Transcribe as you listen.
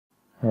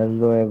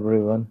Hello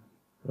everyone,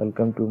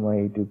 welcome to my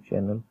YouTube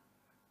channel.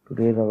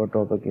 Today's our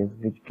topic is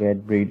which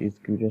cat breed is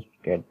cutest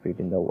cat breed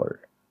in the world.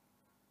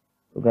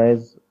 So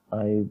guys,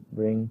 I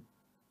bring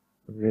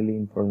really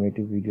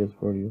informative videos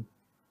for you.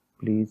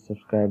 Please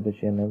subscribe the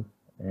channel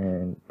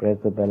and press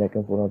the bell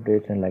icon for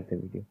updates and like the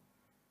video.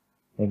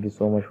 Thank you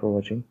so much for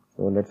watching.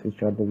 So let's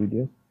start the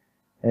video.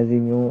 As you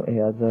know,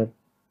 here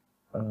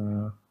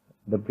are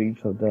the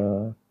breeds of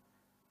the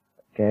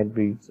cat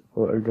breeds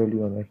for elderly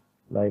owners.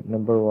 Like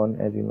number one,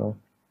 as you know,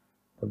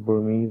 the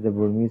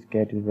Burmese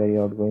cat is very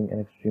outgoing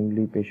and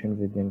extremely patient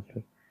with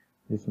youngsters.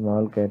 The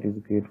small cat is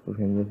great for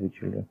families with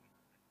children.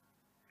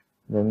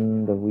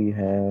 Then we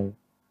have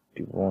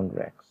Devon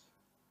Rex.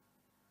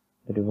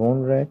 The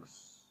Devon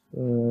Rex,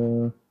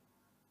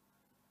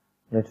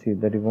 let's see,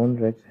 the Devon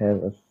Rex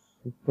has a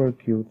super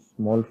cute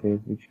small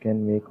face which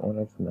can make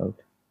owners melt.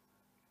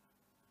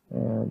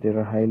 They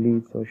are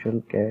highly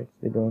social cats.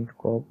 They don't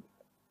cope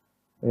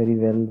very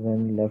well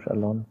when left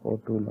alone for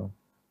too long.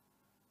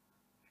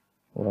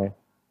 Right.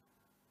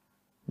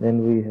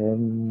 Then we have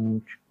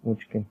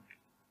Munchkin.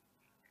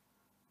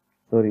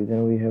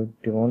 Then we have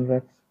Devon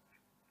Rex.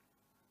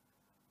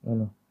 Oh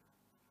no.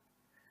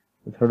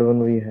 The third one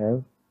we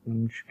have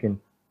Munchkin.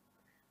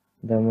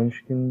 The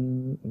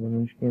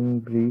Munchkin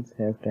breeds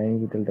have tiny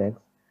little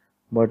legs,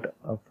 but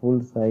a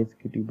full-size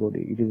kitty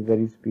body. It is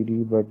very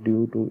speedy, but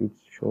due to its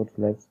short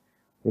legs,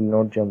 will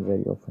not jump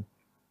very often.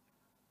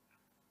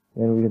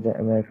 Then we have the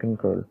American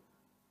Curl.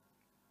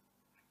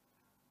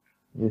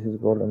 This is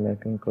called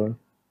American Curl.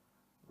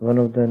 One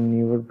of the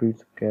newer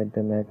breeds of cat, the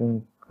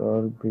American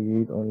Curl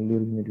breed only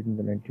originated in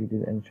the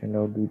 1980s and stand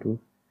out due to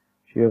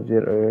shape of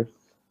their ears.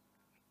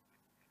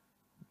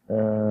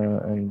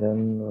 And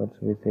then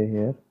what we say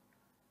here,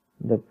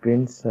 the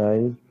prince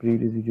size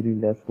breed is usually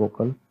less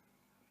vocal,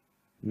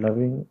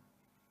 loving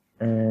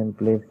and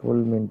playful,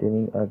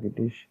 maintaining a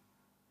kittish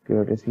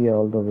courtesy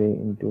all the way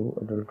into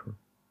adulthood.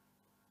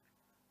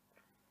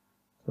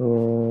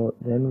 So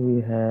then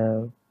we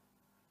have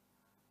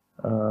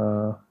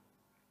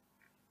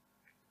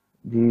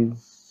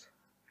these.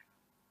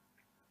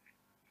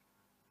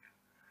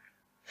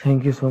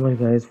 Thank you so much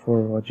guys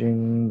for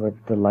watching. But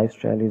the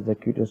lifestyle is the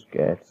cutest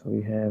cats.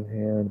 We have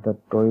here the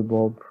toy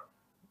bob,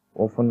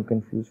 often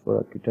confused for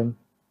a kitten.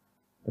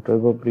 The toy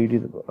bob breed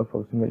is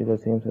approximately the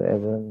same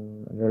as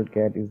an adult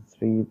cat, is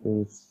 3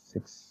 to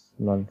 6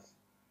 months.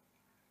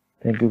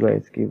 Thank you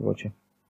guys, keep watching.